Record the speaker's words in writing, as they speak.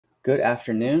Good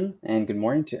afternoon and good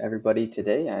morning to everybody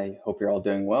today. I hope you're all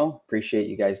doing well. Appreciate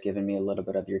you guys giving me a little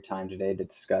bit of your time today to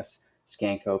discuss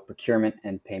Scanco procurement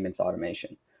and payments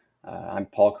automation. I'm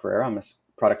Paul Carrera. I'm a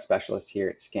product specialist here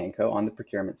at Scanco on the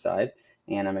procurement side,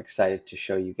 and I'm excited to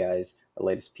show you guys the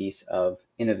latest piece of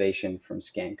innovation from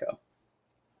Scanco.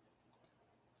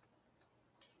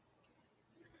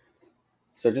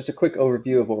 So just a quick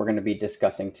overview of what we're going to be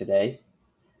discussing today.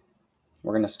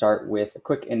 We're going to start with a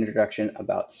quick introduction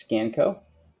about Scanco.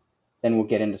 Then we'll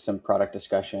get into some product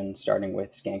discussion, starting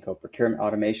with Scanco Procurement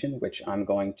Automation, which I'm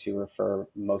going to refer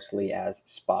mostly as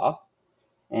SPA.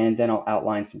 And then I'll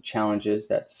outline some challenges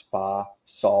that SPA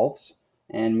solves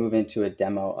and move into a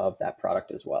demo of that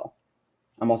product as well.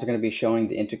 I'm also going to be showing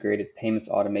the integrated payments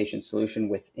automation solution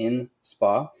within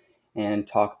SPA and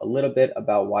talk a little bit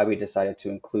about why we decided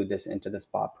to include this into the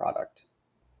SPA product.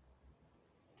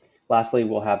 Lastly,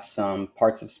 we'll have some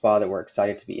parts of SPA that we're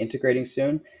excited to be integrating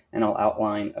soon, and I'll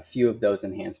outline a few of those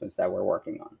enhancements that we're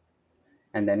working on.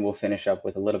 And then we'll finish up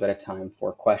with a little bit of time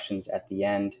for questions at the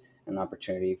end, an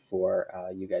opportunity for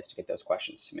you guys to get those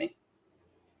questions to me.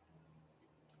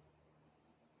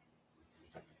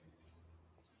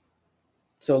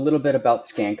 So a little bit about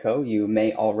Scanco. You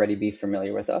may already be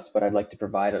familiar with us, but I'd like to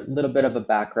provide a little bit of a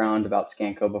background about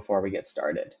Scanco before we get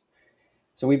started.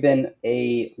 So we've been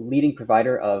a leading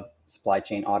provider of supply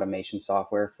chain automation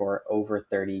software for over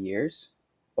 30 years.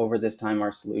 Over this time,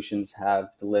 our solutions have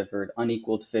delivered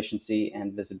unequaled efficiency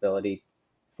and visibility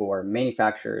for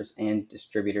manufacturers and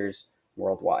distributors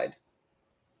worldwide.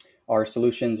 Our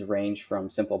solutions range from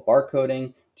simple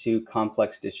barcoding to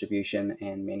complex distribution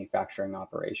and manufacturing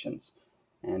operations.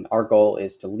 And our goal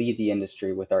is to lead the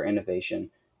industry with our innovation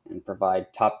and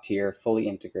provide top-tier, fully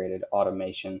integrated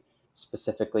automation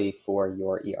specifically for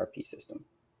your ERP system.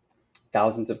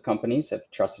 Thousands of companies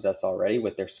have trusted us already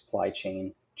with their supply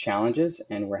chain challenges,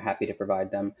 and we're happy to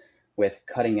provide them with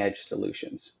cutting-edge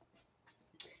solutions.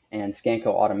 And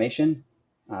Scanco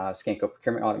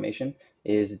Procurement Automation,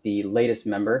 is the latest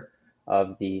member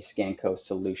of the Scanco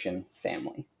solution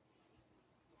family.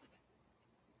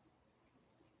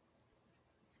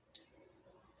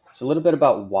 So a little bit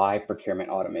about why procurement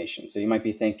automation. So you might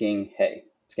be thinking, hey,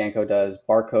 Scanco does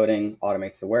barcoding,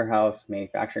 automates the warehouse,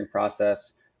 manufacturing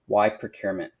process. Why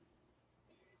procurement?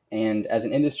 And as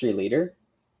an industry leader,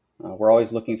 we're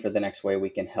always looking for the next way we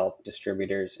can help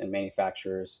distributors and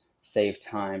manufacturers save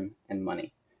time and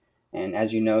money. And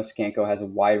as you know, Scanco has a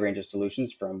wide range of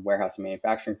solutions from warehouse and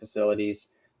manufacturing facilities,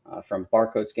 from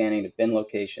barcode scanning to bin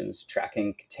locations,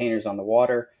 tracking containers on the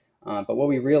water. But what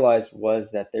we realized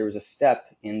was that there was a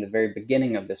step in the very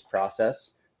beginning of this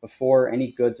process before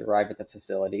any goods arrive at the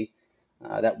facility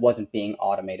that wasn't being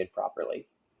automated properly.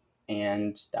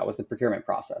 And that was the procurement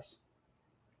process.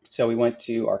 So we went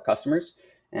to our customers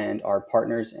and our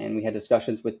partners and we had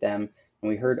discussions with them, and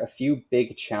we heard a few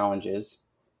big challenges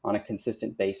on a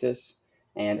consistent basis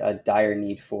and a dire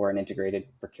need for an integrated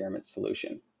procurement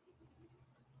solution.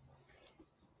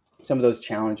 Some of those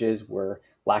challenges were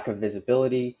lack of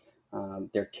visibility,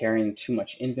 they're carrying too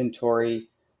much inventory,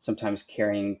 sometimes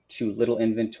carrying too little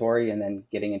inventory and then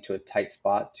getting into a tight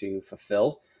spot to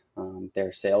fulfill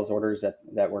their sales orders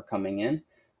that were coming in.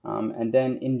 And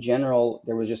then in general,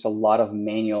 there was just a lot of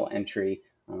manual entry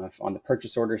on the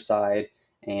purchase order side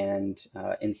and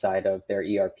inside of their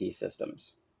ERP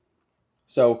systems.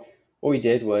 So what we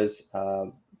did was,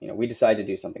 we decided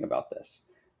to do something about this.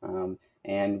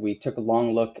 And we took a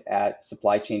long look at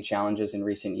supply chain challenges in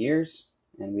recent years,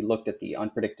 and we looked at the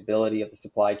unpredictability of the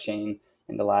supply chain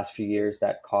in the last few years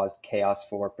that caused chaos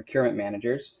for procurement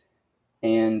managers.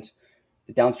 And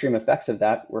the downstream effects of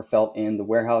that were felt in the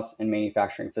warehouse and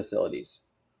manufacturing facilities.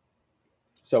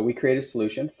 So we created a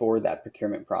solution for that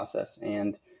procurement process.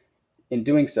 And in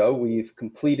doing so, we've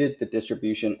completed the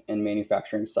distribution and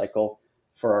manufacturing cycle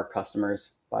for our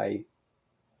customers by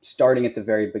starting at the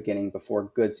very beginning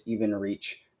before goods even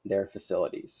reach their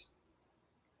facilities.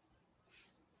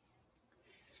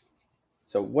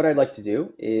 So what I'd like to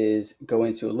do is go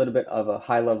into a little bit of a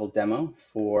high-level demo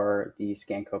for the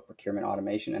Scanco procurement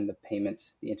automation and the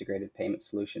integrated payment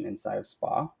solution inside of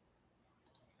SPA.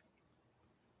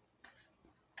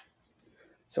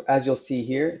 So as you'll see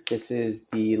here, this is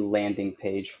the landing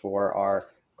page for our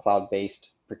cloud-based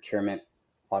procurement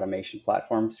automation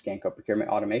platform, Scanco Procurement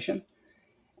Automation.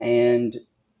 And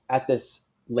at this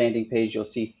landing page, you'll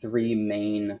see three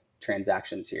main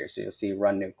transactions here. So you'll see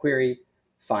run new query,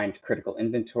 find critical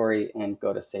inventory, and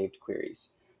go to saved queries.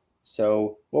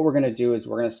 So what we're going to do is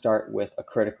we're going to start with a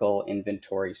critical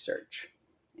inventory search.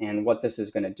 And what this is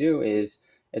going to do is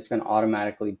it's going to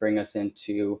automatically bring us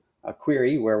into a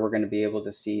query where we're going to be able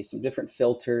to see some different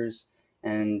filters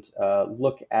and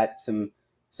look at some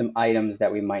items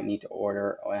that we might need to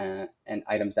order and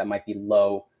items that might be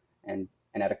low and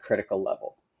at a critical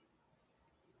level.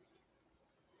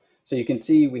 So you can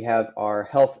see we have our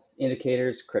health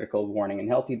indicators, critical, warning, and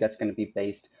healthy. That's going to be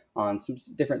based on some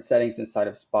different settings inside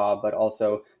of SPA, but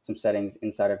also some settings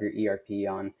inside of your ERP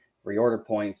on reorder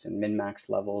points and min-max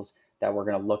levels that we're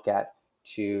going to look at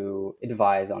to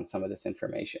advise on some of this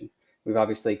information. We've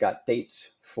obviously got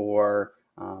dates for,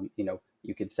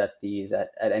 you could set these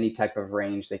at any type of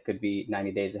range. They could be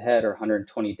 90 days ahead or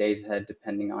 120 days ahead,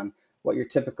 depending on what your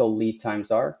typical lead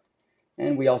times are.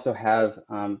 And we also have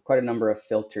quite a number of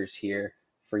filters here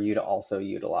for you to also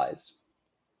utilize.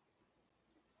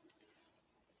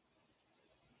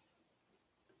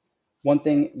 One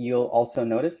thing you'll also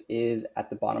notice is at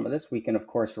the bottom of this, we can of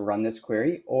course run this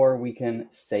query or we can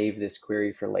save this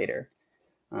query for later.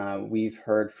 We've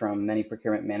heard from many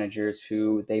procurement managers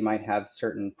who they might have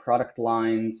certain product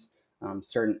lines,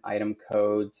 certain item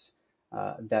codes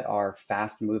that are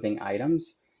fast moving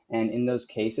items. And in those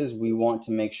cases, we want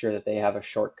to make sure that they have a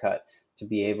shortcut to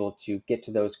be able to get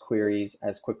to those queries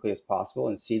as quickly as possible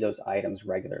and see those items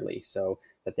regularly so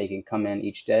that they can come in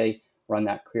each day, run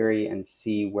that query and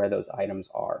see where those items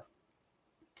are.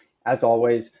 As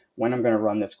always, when I'm going to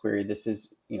run this query, this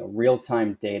is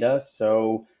real-time data.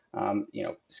 So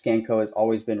Scanco has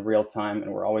always been real-time,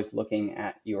 and we're always looking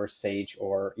at your Sage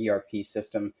or ERP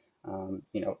system,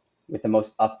 with the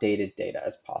most updated data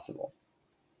as possible.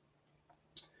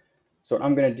 So what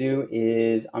I'm going to do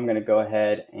is I'm going to go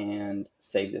ahead and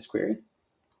save this query.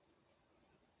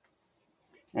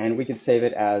 And we could save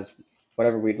it as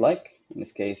whatever we'd like. In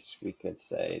this case, we could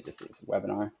say this is a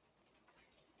webinar.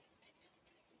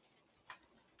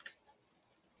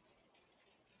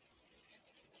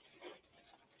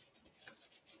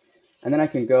 And then I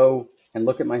can go and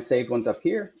look at my saved ones up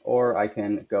here, or I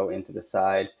can go into the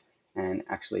side and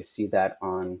actually see that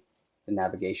on the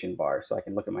navigation bar. So I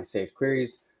can look at my saved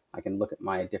queries. I can look at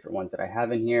my different ones that I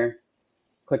have in here,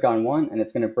 click on one, and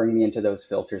it's going to bring me into those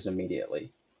filters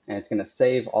immediately. And it's going to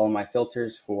save all of my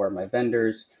filters for my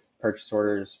vendors, purchase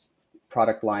orders,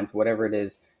 product lines, whatever it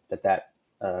is that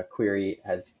query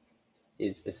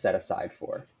is set aside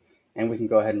for. And we can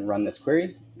go ahead and run this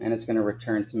query, and it's going to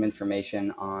return some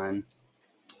information on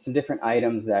some different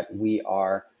items that we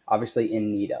are obviously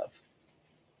in need of.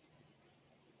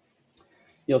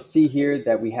 You'll see here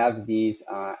that we have these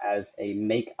as a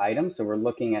make item. So we're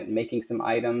looking at making some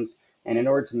items. And in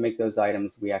order to make those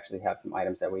items, we actually have some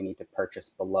items that we need to purchase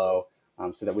below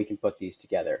so that we can put these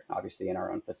together, obviously in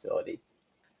our own facility.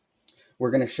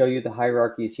 We're going to show you the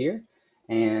hierarchies here.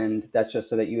 And that's just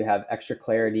so that you have extra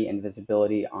clarity and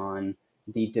visibility on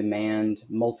the demand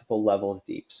multiple levels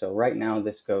deep. So right now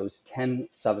this goes 10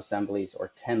 subassemblies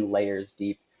or 10 layers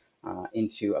deep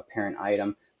into a parent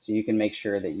item. So you can make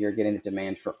sure that you're getting the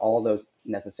demand for all those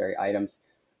necessary items,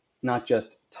 not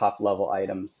just top level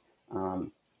items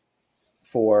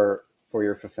for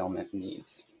your fulfillment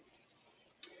needs.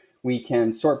 We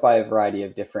can sort by a variety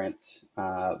of different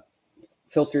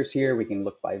filters here. We can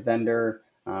look by vendor.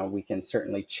 We can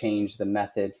certainly change the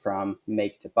method from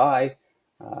make to buy.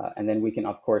 And then we can,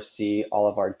 of course, see all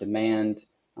of our demand.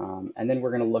 And then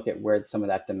we're going to look at where some of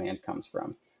that demand comes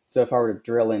from. So if I were to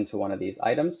drill into one of these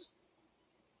items,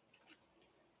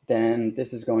 then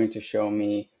this is going to show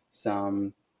me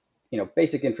some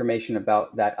basic information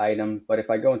about that item. But if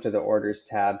I go into the orders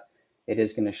tab, it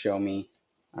is going to show me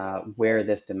where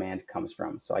this demand comes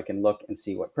from. So I can look and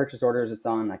see what purchase orders it's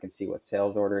on. I can see what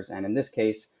sales orders. And in this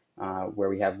case, where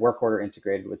we have work order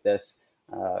integrated with this,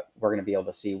 we're going to be able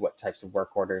to see what types of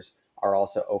work orders are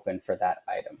also open for that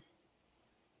item.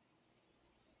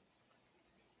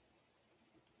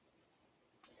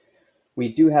 We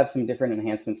do have some different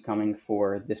enhancements coming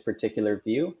for this particular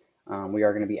view. We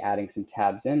are going to be adding some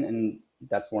tabs in, and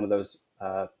that's one of those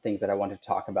things that I want to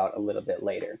talk about a little bit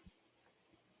later.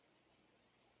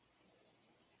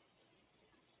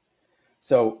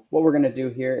 So what we're going to do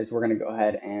here is we're going to go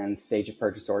ahead and stage a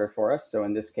purchase order for us. So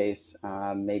in this case,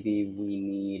 maybe we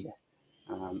need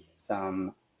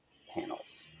some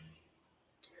panels.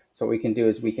 So what we can do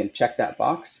is we can check that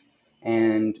box,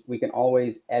 and we can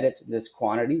always edit this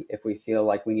quantity if we feel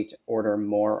like we need to order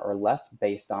more or less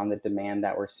based on the demand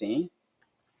that we're seeing.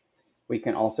 We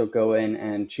can also go in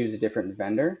and choose a different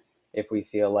vendor if we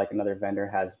feel like another vendor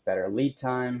has better lead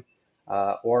time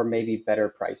or maybe better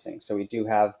pricing. So we do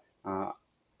have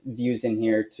views in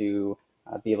here to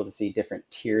be able to see different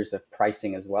tiers of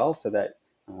pricing as well, so that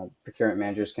procurement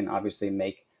managers can obviously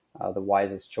make the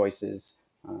wisest choices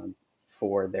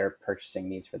for their purchasing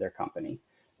needs for their company.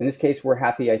 In this case, we're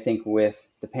happy, I think, with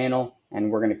the panel,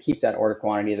 and we're going to keep that order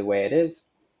quantity the way it is.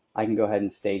 I can go ahead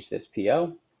and stage this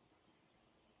PO.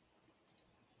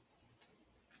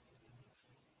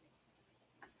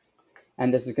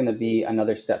 And this is going to be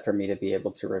another step for me to be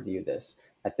able to review this.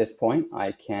 At this point,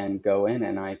 I can go in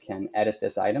and I can edit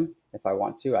this item if I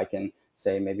want to. I can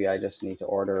say maybe I just need to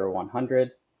order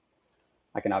 100.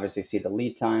 I can obviously see the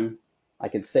lead time. I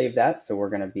can save that, so we're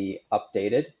going to be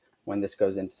updated when this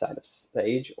goes inside of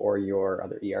Sage or your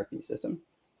other ERP system.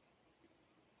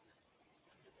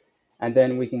 And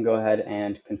then we can go ahead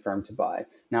and confirm to buy.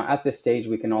 Now at this stage,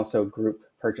 we can also group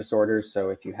purchase orders.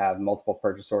 So if you have multiple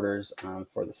purchase orders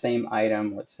for the same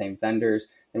item with the same vendors,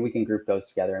 then we can group those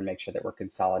together and make sure that we're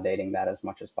consolidating that as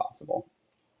much as possible.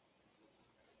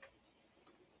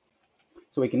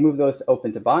 So we can move those to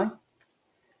open to buy.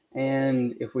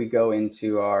 And if we go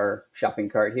into our shopping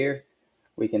cart here,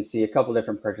 we can see a couple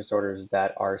different purchase orders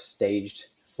that are staged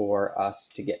for us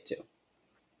to get to.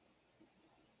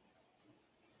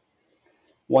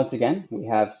 Once again, we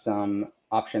have some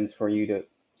options for you to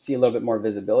see a little bit more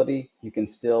visibility. You can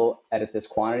still edit this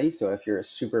quantity. So if you're a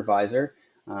supervisor,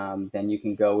 then you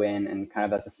can go in and kind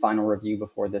of as a final review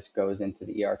before this goes into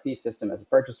the ERP system as a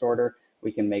purchase order,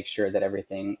 we can make sure that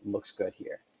everything looks good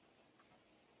here.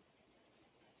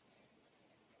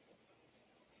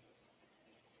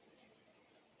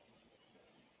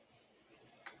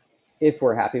 If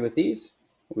we're happy with these,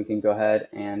 we can go ahead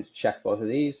and check both of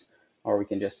these, or we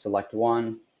can just select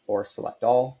one or select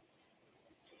all,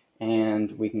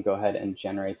 and we can go ahead and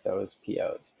generate those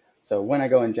POs. So when I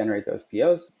go and generate those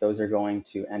POs, those are going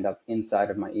to end up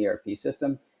inside of my ERP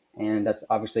system, and that's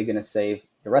obviously going to save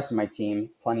the rest of my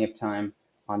team plenty of time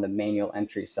on the manual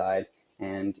entry side.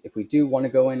 And if we do want to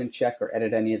go in and check or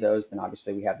edit any of those, then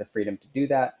obviously we have the freedom to do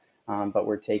that. But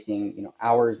we're taking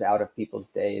hours out of people's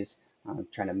days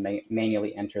trying to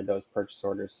manually enter those purchase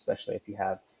orders, especially if you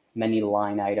have many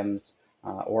line items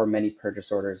or many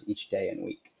purchase orders each day and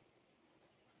week.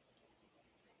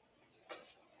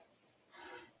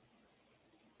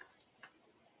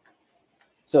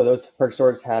 So those purchase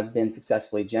orders have been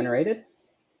successfully generated.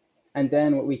 And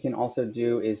then what we can also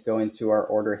do is go into our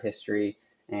order history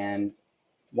and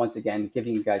once again,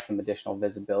 giving you guys some additional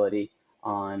visibility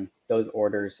on those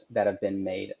orders that have been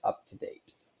made up to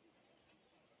date.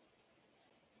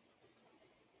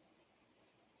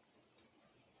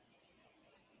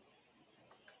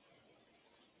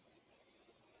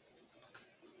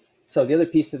 So the other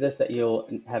piece of this that you'll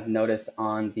have noticed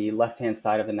on the left-hand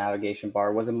side of the navigation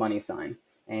bar was a money sign.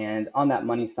 And on that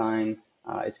money sign,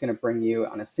 it's going to bring you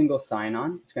on a single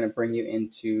sign-on. It's going to bring you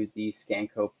into the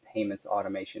Scanco payments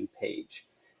automation page.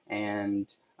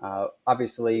 And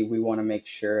obviously, we want to make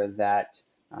sure that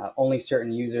only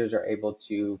certain users are able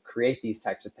to create these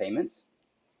types of payments.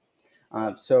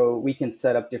 So we can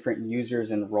set up different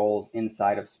users and roles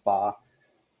inside of SPA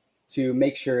to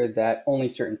make sure that only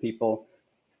certain people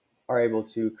are able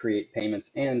to create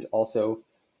payments and also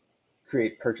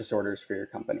create purchase orders for your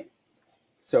company.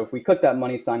 So if we click that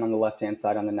money sign on the left-hand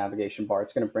side on the navigation bar,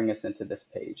 it's going to bring us into this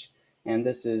page. And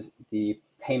this is the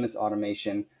payments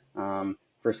automation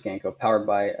for Scanco, powered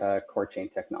by Core Chain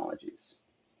Technologies.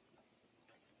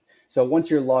 So once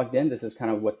you're logged in, this is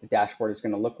kind of what the dashboard is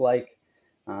going to look like.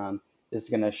 This is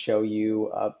going to show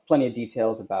you plenty of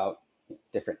details about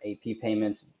different AP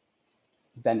payments,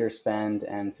 vendor spend,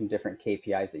 and some different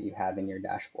KPIs that you have in your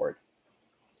dashboard.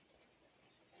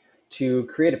 To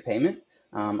create a payment,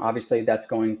 obviously that's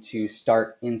going to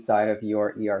start inside of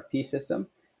your ERP system,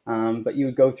 but you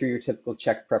would go through your typical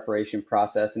check preparation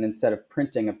process, and instead of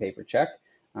printing a paper check,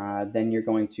 then you're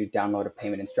going to download a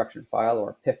payment instruction file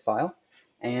or a PIF file.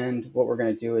 And what we're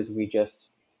going to do is we just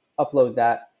upload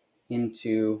that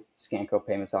into Scanco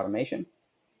Payments Automation.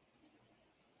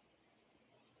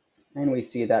 And we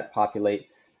see that populate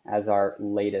as our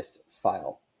latest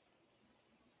file.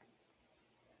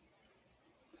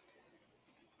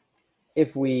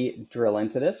 If we drill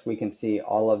into this, we can see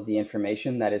all of the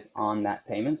information that is on that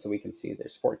payment. So we can see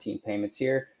there's 14 payments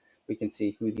here. We can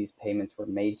see who these payments were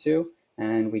made to,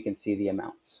 and we can see the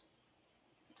amounts.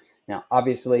 Now,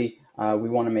 obviously, we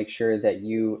want to make sure that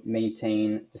you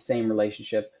maintain the same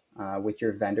relationship with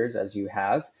your vendors as you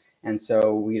have. And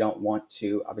so we don't want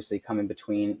to obviously come in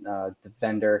between the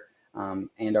vendor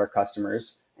and our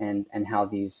customers and how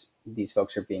these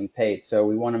folks are being paid. So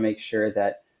we want to make sure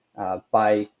that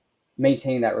by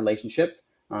maintaining that relationship,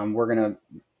 we're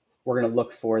gonna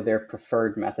look for their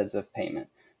preferred methods of payment.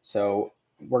 So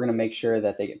we're gonna make sure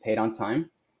that they get paid on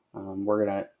time. We're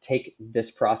gonna take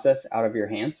this process out of your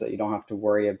hands so that you don't have to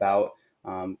worry about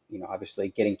Obviously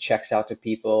getting checks out to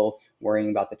people, worrying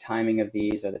about the timing of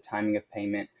these or the timing of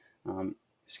payment.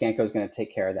 Scanco is going to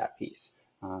take care of that piece.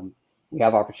 We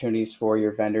have opportunities for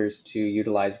your vendors to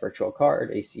utilize virtual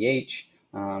card, ACH,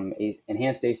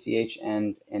 enhanced ACH,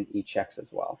 and e-checks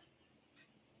as well.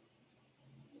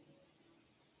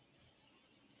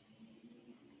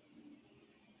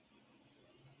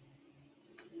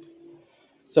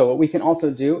 So what we can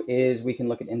also do is we can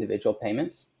look at individual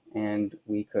payments, and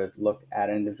we could look at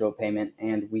an individual payment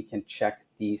and we can check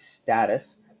the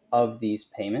status of these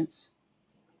payments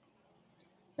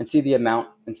and see the amount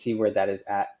and see where that is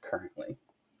at currently.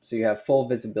 So you have full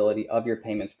visibility of your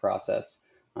payments process.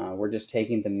 We're just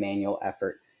taking the manual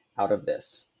effort out of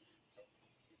this.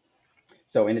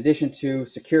 So in addition to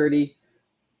security,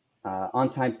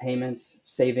 on-time payments,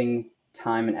 saving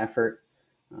time and effort,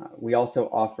 we also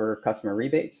offer customer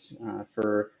rebates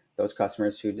for those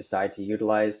customers who decide to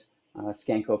utilize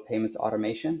Scanco payments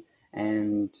automation.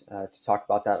 And to talk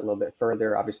about that a little bit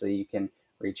further, obviously you can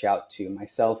reach out to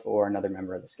myself or another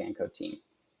member of the Scanco team.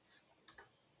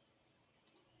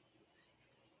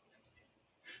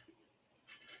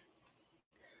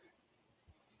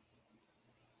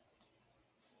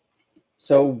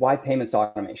 So why payments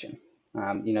automation?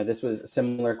 This was a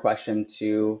similar question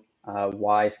to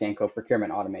why Scanco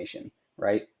procurement automation,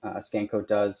 right? Scanco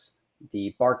does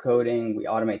the barcoding, we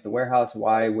automate the warehouse.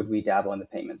 Why would we dabble in the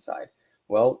payment side?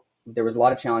 Well, there was a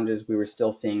lot of challenges we were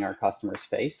still seeing our customers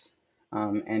face.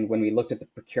 And when we looked at the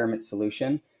procurement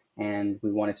solution, and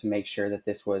we wanted to make sure that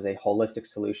this was a holistic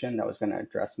solution that was going to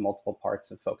address multiple parts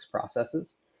of folks'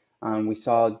 processes, we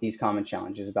saw these common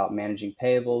challenges about managing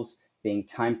payables being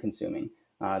time consuming,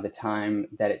 the time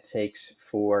that it takes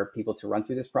for people to run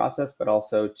through this process, but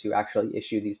also to actually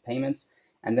issue these payments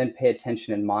and then pay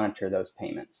attention and monitor those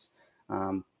payments.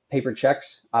 Paper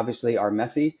checks obviously are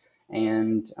messy,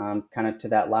 and kind of to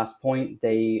that last point,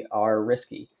 they are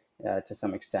risky to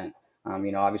some extent.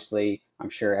 Obviously, I'm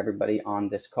sure everybody on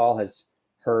this call has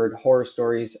heard horror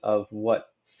stories of what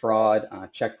fraud,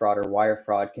 check fraud, or wire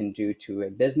fraud can do to a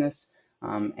business.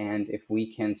 And if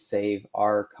we can save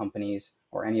our companies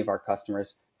or any of our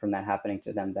customers from that happening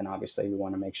to them, then obviously we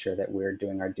want to make sure that we're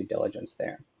doing our due diligence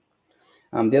there.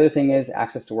 The other thing is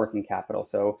access to working capital.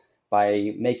 So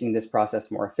by making this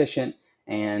process more efficient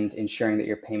and ensuring that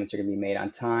your payments are going to be made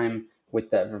on time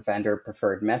with the vendor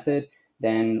preferred method,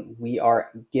 then we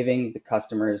are giving the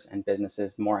customers and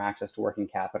businesses more access to working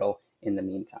capital in the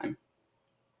meantime.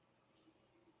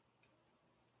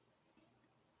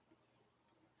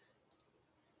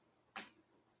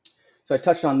 So I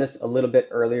touched on this a little bit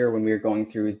earlier when we were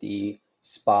going through the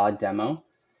SPA demo,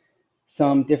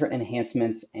 some different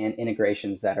enhancements and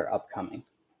integrations that are upcoming.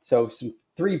 So some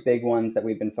three big ones that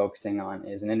we've been focusing on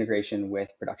is an integration with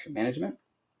production management.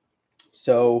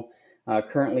 So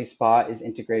currently SPA is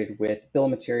integrated with bill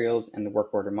of materials and the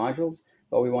work order modules,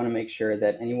 but we want to make sure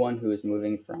that anyone who is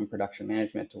moving from production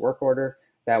management to work order,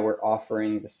 that we're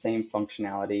offering the same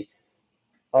functionality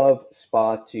of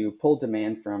SPA to pull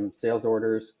demand from sales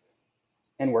orders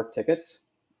and work tickets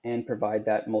and provide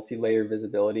that multi-layer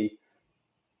visibility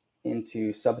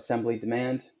into subassembly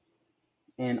demand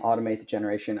and automate the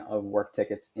generation of work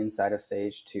tickets inside of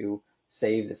Sage to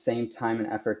save the same time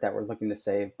and effort that we're looking to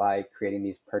save by creating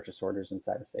these purchase orders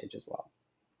inside of Sage as well.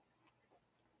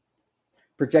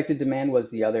 Projected demand was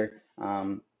the other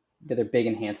big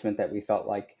enhancement that we felt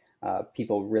like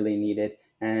people really needed.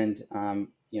 And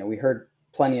we heard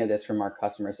plenty of this from our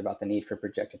customers about the need for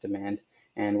projected demand.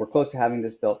 And we're close to having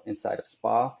this built inside of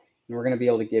SPA. And we're going to be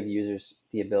able to give users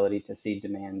the ability to see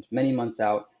demand many months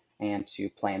out and to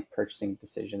plan purchasing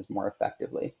decisions more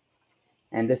effectively.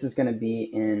 And this is going to be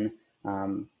in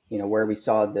where we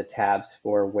saw the tabs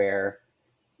for where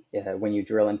when you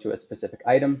drill into a specific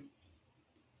item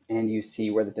and you see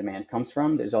where the demand comes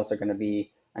from, there's also going to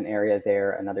be an area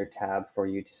there, another tab for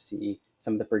you to see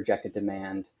some of the projected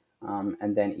demand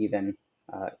and then even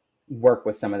work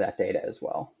with some of that data as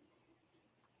well.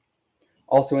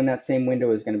 Also in that same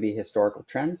window is going to be historical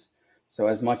trends. So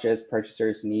as much as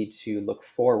purchasers need to look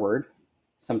forward,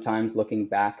 sometimes looking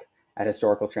back at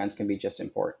historical trends can be just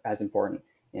as important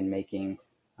in making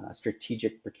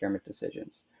strategic procurement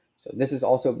decisions. So this is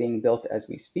also being built as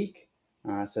we speak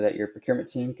so that your procurement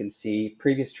team can see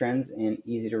previous trends in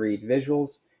easy to read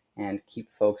visuals and keep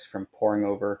folks from poring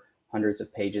over hundreds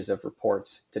of pages of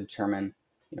reports to determine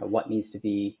what needs to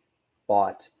be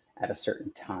bought at a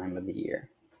certain time of the year.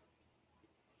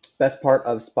 Best part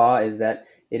of SPA is that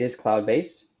it is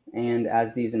cloud-based, and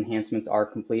as these enhancements are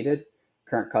completed,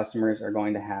 current customers are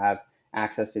going to have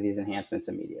access to these enhancements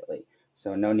immediately.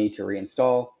 So no need to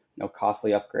reinstall, no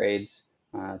costly upgrades.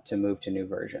 to move to new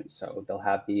versions. So they'll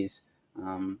have these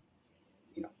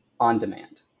you know, on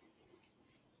demand.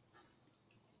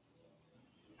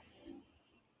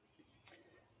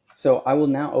 So I will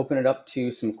now open it up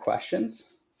to some questions.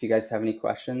 If you guys have any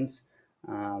questions,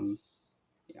 um,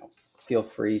 you know, feel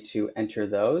free to enter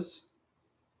those.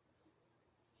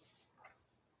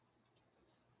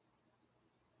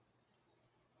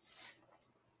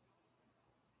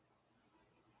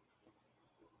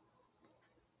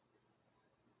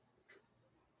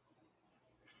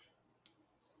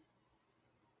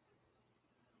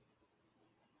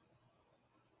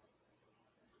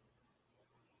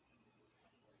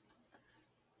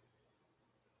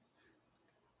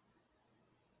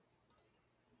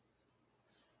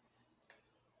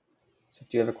 So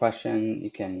if you have a question,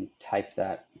 you can type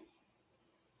that.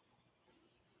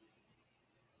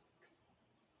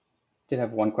 Did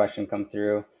have one question come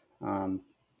through, and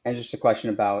just a question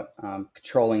about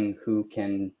controlling who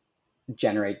can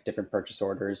generate different purchase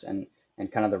orders and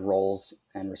kind of the roles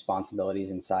and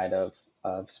responsibilities inside of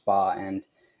SPA and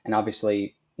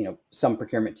obviously some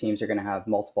procurement teams are going to have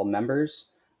multiple members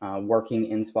working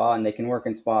in SPA and they can work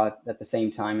in SPA at the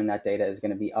same time and that data is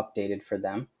going to be updated for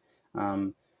them.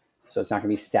 So it's not going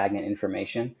to be stagnant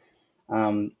information.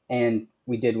 And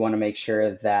we did want to make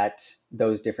sure that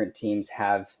those different teams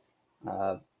have,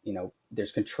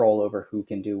 there's control over who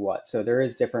can do what. So there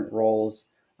is different roles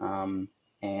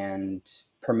and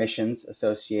permissions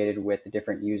associated with the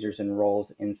different users and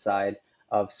roles inside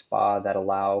of SPA that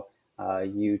allow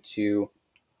you to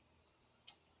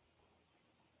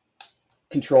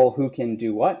control who can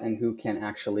do what and who can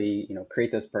actually,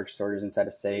 create those purchase orders inside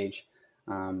of Sage,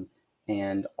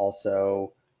 and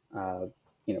also,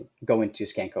 go into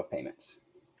Scanco payments.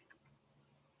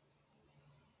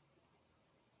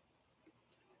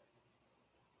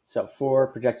 So for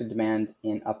projected demand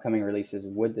in upcoming releases,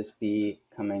 would this be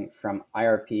coming from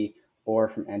IRP or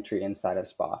from entry inside of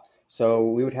SPA? So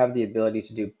we would have the ability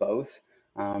to do both.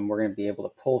 We're going to be able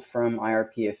to pull from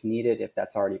IRP if needed, if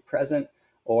that's already present,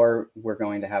 or we're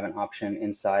going to have an option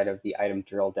inside of the item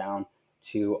drill down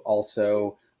to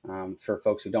also, for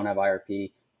folks who don't have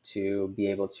IRP, to be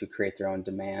able to create their own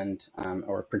demand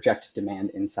or project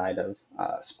demand inside of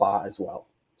SPA as well.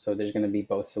 So there's going to be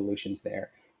both solutions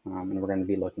there. And we're going to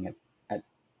be looking at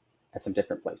some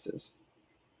different places.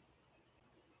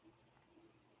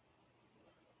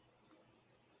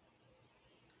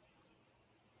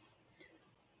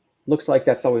 Looks like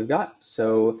that's all we've got.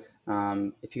 So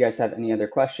if you guys have any other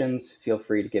questions, feel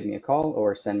free to give me a call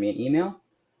or send me an email.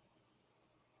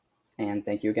 And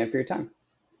thank you again for your time.